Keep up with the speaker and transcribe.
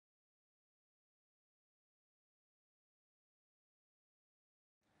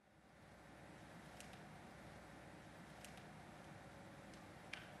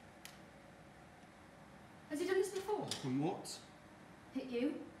And what? Hit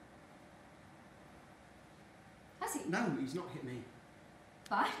you? Has he? No, he's not hit me.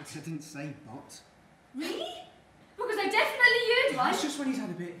 But? I didn't say but. Really? Because I definitely heard one. It's just when he's had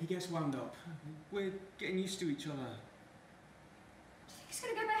a bit, he gets wound up. We're getting used to each other. Do you think it's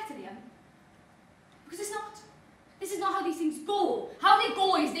going to get better, Liam? Because it's not. This is not how these things go. How they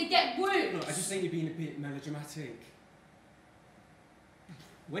go is they get worse. Look, I just think you're being a bit melodramatic.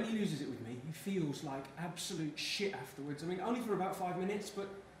 When he loses it with me, he feels like absolute shit afterwards. I mean, only for about 5 minutes, but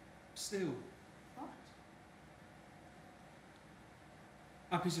still. What?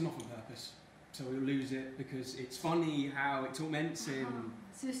 I piss him off on purpose. So he'll lose it because it's funny how it torments him.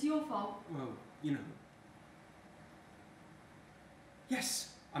 So it's your fault? Well, you know.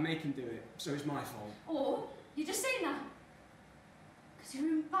 Yes, I make him do it, so it's my fault. Oh, you're just saying that? Because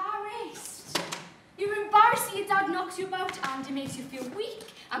you're embarrassed. You're embarrassed that your dad knocks you about and it makes you feel weak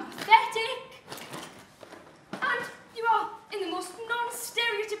and pathetic. And you are, in the most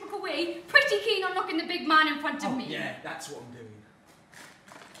non-stereotypical way, pretty keen on knocking the big man in front of me. Yeah, that's what I'm doing.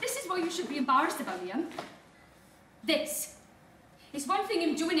 This is what you should be embarrassed about, Liam. This. It's one thing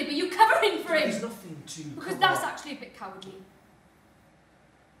him doing it, but you covering for him. There's nothing to Because that's actually a bit cowardly.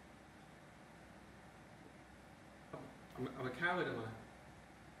 I'm a coward, am I?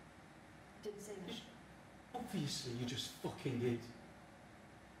 Didn't say that. Obviously, you just fucking did.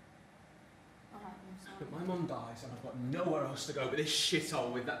 Alright, I'm sorry. But my mum dies and I've got nowhere else to go but this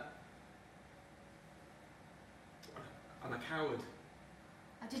shithole with that. I'm a coward.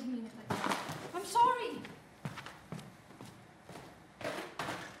 I didn't mean it like that. I'm sorry.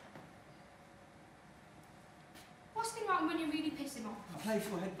 What's going on when you really piss him off? A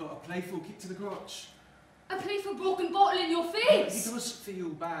playful headbutt, a playful kick to the crotch. A playful broken bottle in your He face. does feel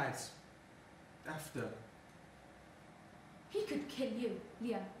bad after. He could kill you,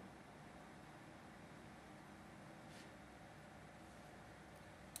 Liam.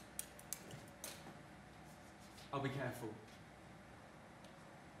 I'll be careful.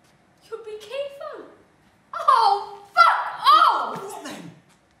 You'll be careful. Oh, fuck off! What then?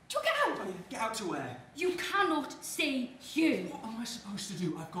 You get out. I mean, get out to where? You cannot stay here. What am I supposed to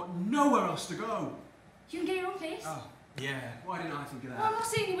do? I've got nowhere else to go. You can get your own place. Oh, yeah. Why didn't I think of that? Well, I'm not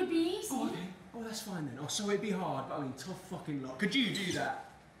saying it would be easy. Oh, okay. Oh, that's fine then. Oh, so it'd be hard, but I mean, tough fucking luck. Could you do that?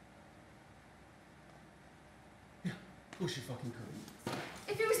 Yeah, of course you fucking couldn't.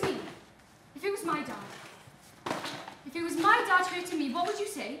 If it was me, if it was my dad, if it was my dad hurting me, what would you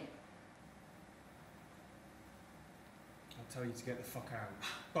say? I'll tell you to get the fuck out.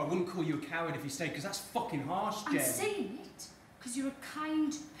 But I wouldn't call you a coward if you stayed, because that's fucking harsh, Jen. I'm saying it because you're a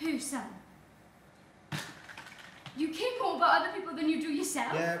kind person. You care more about other people than you do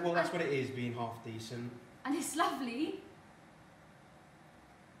yourself. Yeah, well, that's what it is, being half decent. And it's lovely.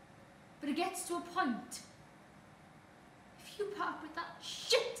 But it gets to a point. If you put up with that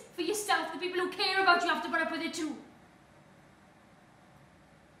shit for yourself, the people who care about you have to put up with it too.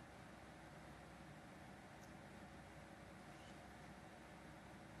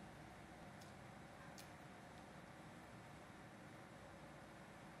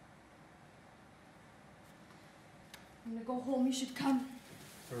 I'm gonna go home, you should come.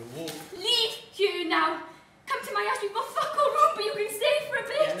 For a walk. Leave here now! Come to my house, we've got fuck all room, but you can stay for a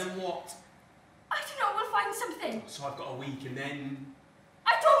bit! Yeah, and then what? I don't know, we'll find something. So I've got a week and then...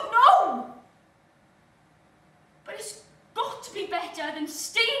 I don't know! But it's got to be better than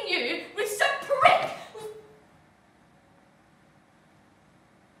staying here with some prick who...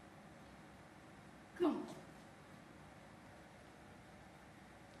 Come on.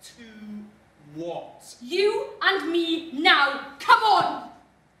 To what? You and me now! Come on!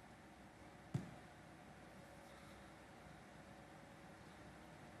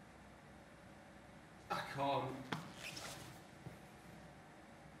 I can't.